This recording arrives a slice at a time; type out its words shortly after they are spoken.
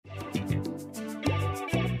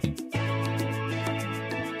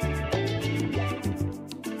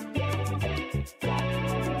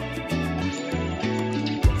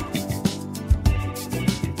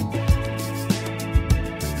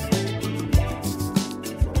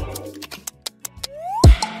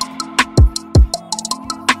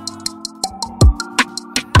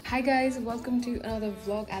Hi guys, welcome to another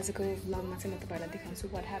vlog. आजको vlogमा चाहिँ म तपाईहरुलाई देखाउँछु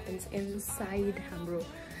what happens inside हाम्रो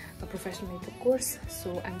professional makeup course.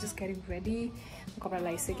 So I'm just getting ready. कपडा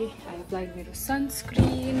लगाइसके. I applied मेरो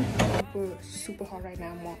sunscreen. Super hot right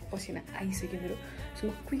now. म पसिना आइसक्यो मेरो. So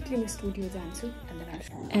म quickly my studio जान्छु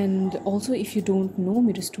and also if you don't know,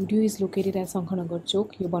 मेरो studio is located at शङ्खनगर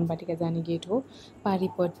चोक. यो बनबाटिका जाने गेट हो.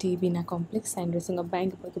 पारीपट्टि बिना कम्प्लेक्स साइन्डरसँग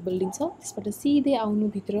बैंक भएको बिल्डिङ छ. त्यसबाट सिधै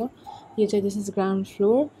आउनु भित्र यो चाहिँ this is ground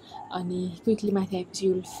floor अनि क्विकली माथि आएपछि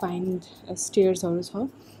you will find stairsहरु छ.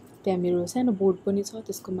 त्यहाँ मेरो सानो बोर्ड पनि छ.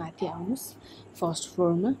 त्यसको माथि आउनुस् फर्स्ट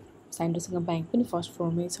फ्लोरमा साइन्डरसँग बैंक पनि फर्स्ट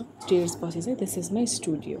फ्लोरमै छ. स्टेयर्स पछि चाहिँ this is my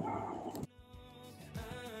studio.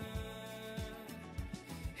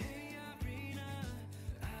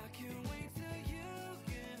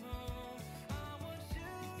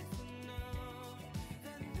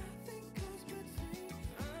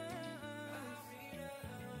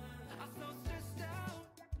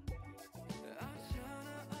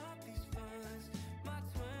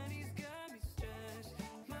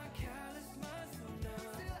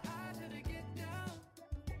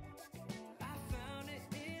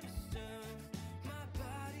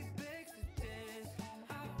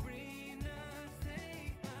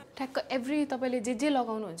 ठ्याक्क एभ्री तपाईले जे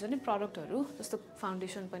लगाउनु हुन्छ नि प्रोडक्टहरु जस्तो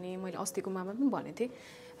फाउन्डेसन पनि मैले अस्तिको मामा पनि भने थिए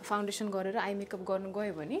फाउन्डेसन गरेर आई मेकअप गर्न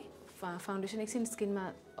गयो भने फाउन्डेसन एकछिन स्किनमा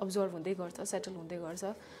अब्जर्भ हुँदै गर्छ सेटल हुँदै गर्छ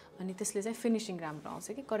अनि त्यसले चाहिँ फिनिशिङ राम्रो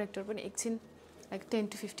आउँछ कि करेक्टर पनि एकछिन लाइक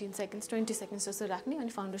 10 to 15 सेकेन्ड्स 20 सेकेन्ड्स जस्तो राख्ने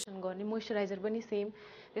अनि फाउन्डेसन गर्ने मोइस्चराइजर पनि सेम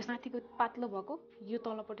त्यस माथिको पातलो भएको यो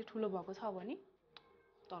तलपट्टि ठुलो भएको छ भने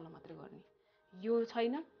तल मात्र गर्ने यो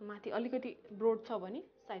छैन माथि अलिकति ब्रोड छ भने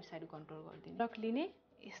साइड साइड कन्ट्रोल गर्दिने रक लिने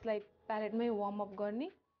यसलाई प्यालेटमै वार्म अप गर्ने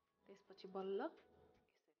त्यसपछि बल्ल डाइरेक्ट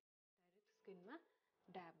स्किनमा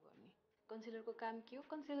ड्याब गर्ने कन्सिलरको काम के हो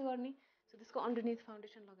कन्सिल गर्ने सो त्यसको अन्डरनीथ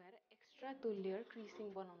फाउन्डेसन लगाएर एक्स्ट्रा त्यो लेयर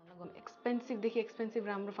क्रिसिङ बनाउन नगर्नु एक्सपेन्सिभ देखि एक्सपेन्सिभ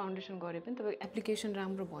राम्रो फाउन्डेसन गरे पनि तपाईको एप्लिकेसन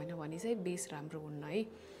राम्रो भएन भने चाहिँ बेस राम्रो हुन्न है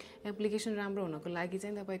एप्लिकेसन राम्रो हुनको लागि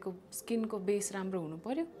चाहिँ तपाईको स्किनको बेस राम्रो हुनु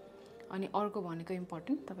पर्यो अनि अर्को भनेको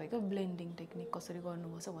इम्पोर्टेन्ट तपाईको ब्लेन्डिङ टेक्निक कसरी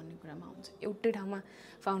गर्नुपर्छ भन्ने कुरामा आउँछ एउटै ठाउँमा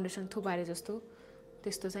फाउन्डेसन थुपारे जस्तो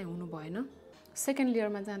त्यस्तो चाहिँ हुनु भएन सेकेन्ड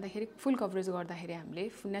लेयरमा जाँदाखेरि फुल कभरेज गर्दाखेरि हामीले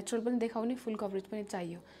नेचुरल पनि देखाउने फुल कभरेज पनि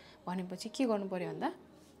चाहियो भनेपछि के गर्नु पर्यो भन्दा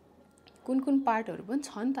कुन पार्टहरु पनि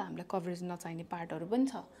छ नि त हामीलाई कभरेज नचाहिने पार्टहरु पनि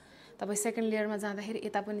छ तपाई सेकेन्ड लेयरमा जाँदाखेरि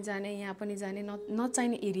यता पनि जाने यहाँ पनि जाने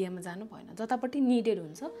नचाहिने एरियामा जानु भएन जतापट्टि निडेड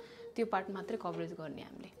हुन्छ त्यो पार्ट मात्रै कभरेज गर्ने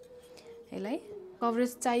हामीले यसलाई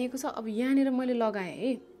कभरेज चाहिएको छ अब यहाँनिर मैले लगाए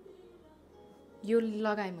है यो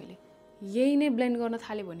लगाए मैले यही नै ब्लेन्ड गर्न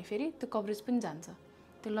थाले भने फेरि त्यो कभरेज पनि जान्छ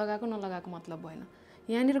त्यो लगाएको नलगाएको मतलब भएन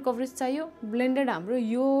यहाँनिर कभरेज चाहियो ब्लेन्डेड हाम्रो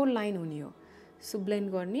यो लाइन हुने हो सो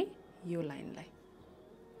ब्लेन्ड गर्ने यो लाइनलाई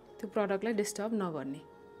त्यो प्रोडक्टलाई डिस्टर्ब नगर्ने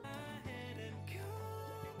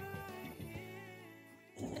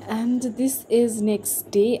and this is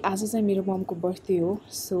next day आज चाहिँ मेरो ममको बर्थडे हो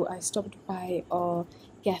so I stopped by a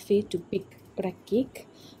cafe to pick एउटा केक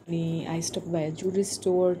अनि I stop by a jewellery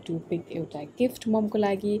store to pick एउटा गिफ्ट ममको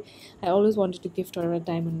लागि I always wanted to gift or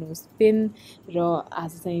diamond nose pin र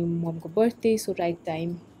आज चाहिँ ममको बर्थडे सो राइट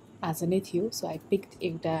टाइम आज नै थियो सो आई पिक्ड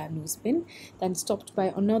एउटा nose pin then stopped by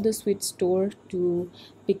another sweet store to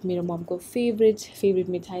pick मेरो ममको फेभरेट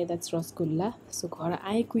मिठाई द्याट्स रसगुल्ला सो घर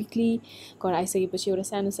आएँ क्विकली घर आइसकेपछि एउटा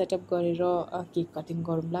सानो सेटअप गरेर केक कटिङ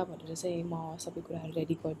गरौँला भनेर चाहिँ म सबै कुराहरू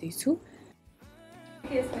रेडी गर्दैछु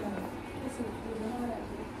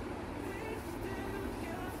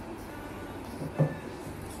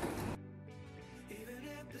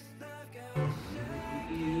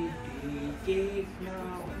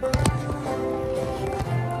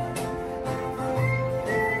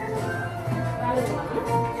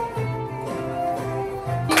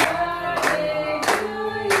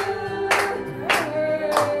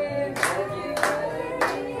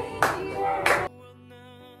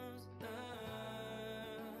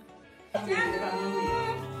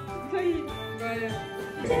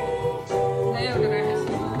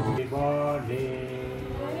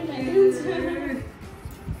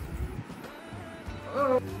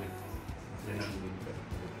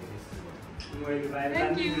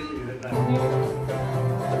Thank you.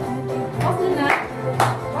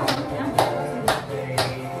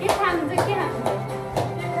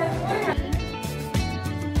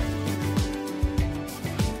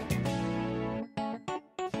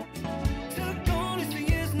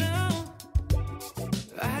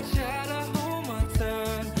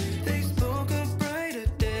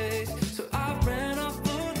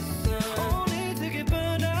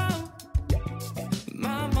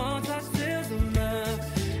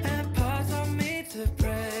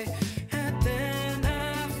 Pray, and then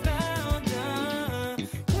I found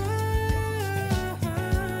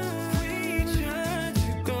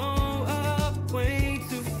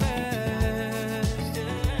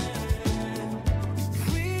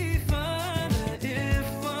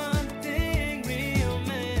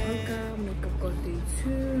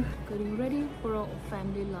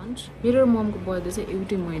lunch मेरो ममको बर्थडे चाहिँ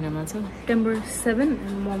एउटै महिनामा छ सेप्टेम्बर 7 एन्ड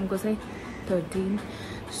ममको चाहिँ 13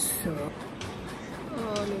 सो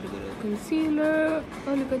कन्सिलर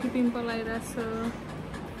अलिकति पिम्पल आइरहेछ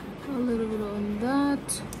a little bit on that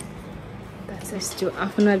that's it त्यो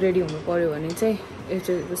आफूलाई रेडी हुनु पर्यो भने चाहिँ it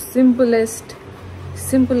is the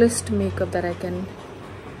simplest makeup that I can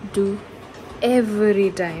do every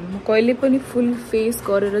time म कहिले पनि फुल फेस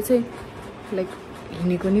गरेर चाहिँ लाइक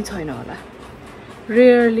हिँडेको नि छैन होला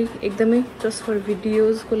रेयरली एकदमै जस्ट फर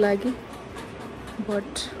भिडियोजको लागि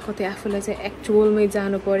बट कतै आफूलाई चाहिँ एक्चुअलमै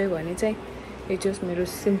जानु पर्यो भने चाहिँ it is मेरो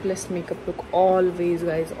simplest makeup look always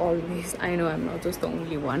guys always I know I'm not just the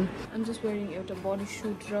only one I'm just wearing एउटा body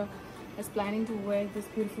shoot र I was planning to wear this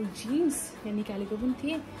beautiful jeans यहाँ निकालेको पनि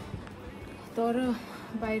थिएँ तर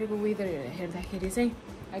बाहिरको वेदर हेर्दाखेरि चाहिँ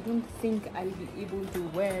I don't think I'll be able to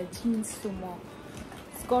wear jeans so म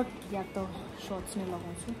स्कर्ट या त shorts नै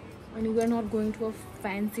लगाउँछु अनि we are not going to a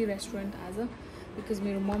fancy restaurant as a because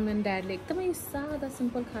मेरो mom and dad ले एकदमै सादा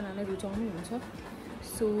सिम्पल खाना नै रुचाउनुहुन्छ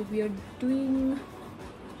so we are doing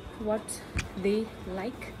what they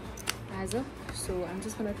like as a so I'm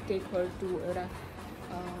just gonna take her to a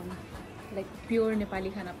like pure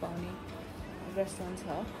Nepali khana paune restaurant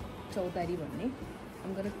cha Chaudhary bhanne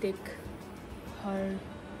I'm gonna take her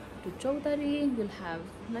to Chaudhary we'll have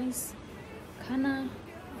nice khana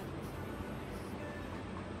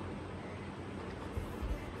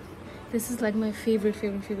this is like my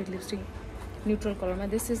favorite lipstick neutral color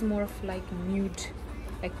this is more of like nude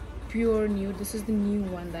like pure nude this is the new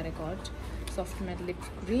one that I got soft matte lip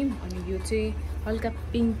cream and you say halka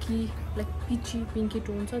pinky like peachy pinky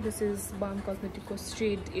tone so this is Balm Cosmetics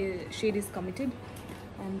shade is Committed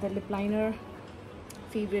and the lip liner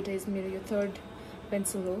favorite is your third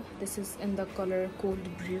pencil this is in the color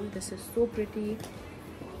Cold Brew this is so pretty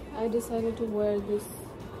I decided to wear this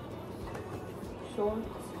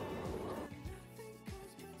short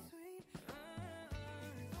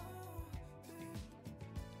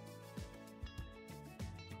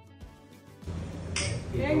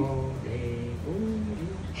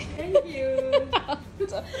Thank you.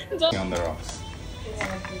 On the rocks.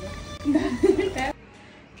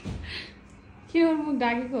 के हो मुख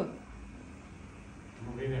ढाकेको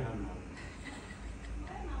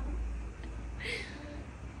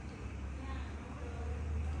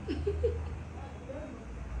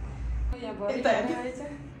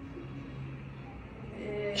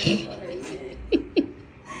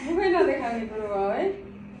नदेखाउने कुरो भयो है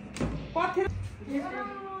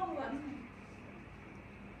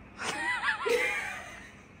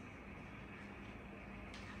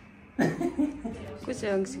कुछ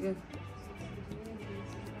अंशिका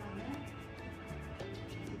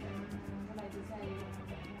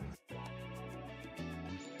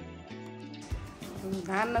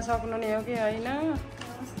धान्न सक्नु नि हो कि होइन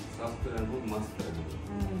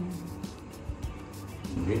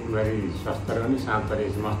दिनभरि स्वस्थ रहने शान्त रहे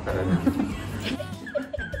मस्त रहने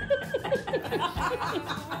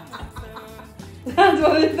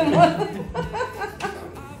जोले त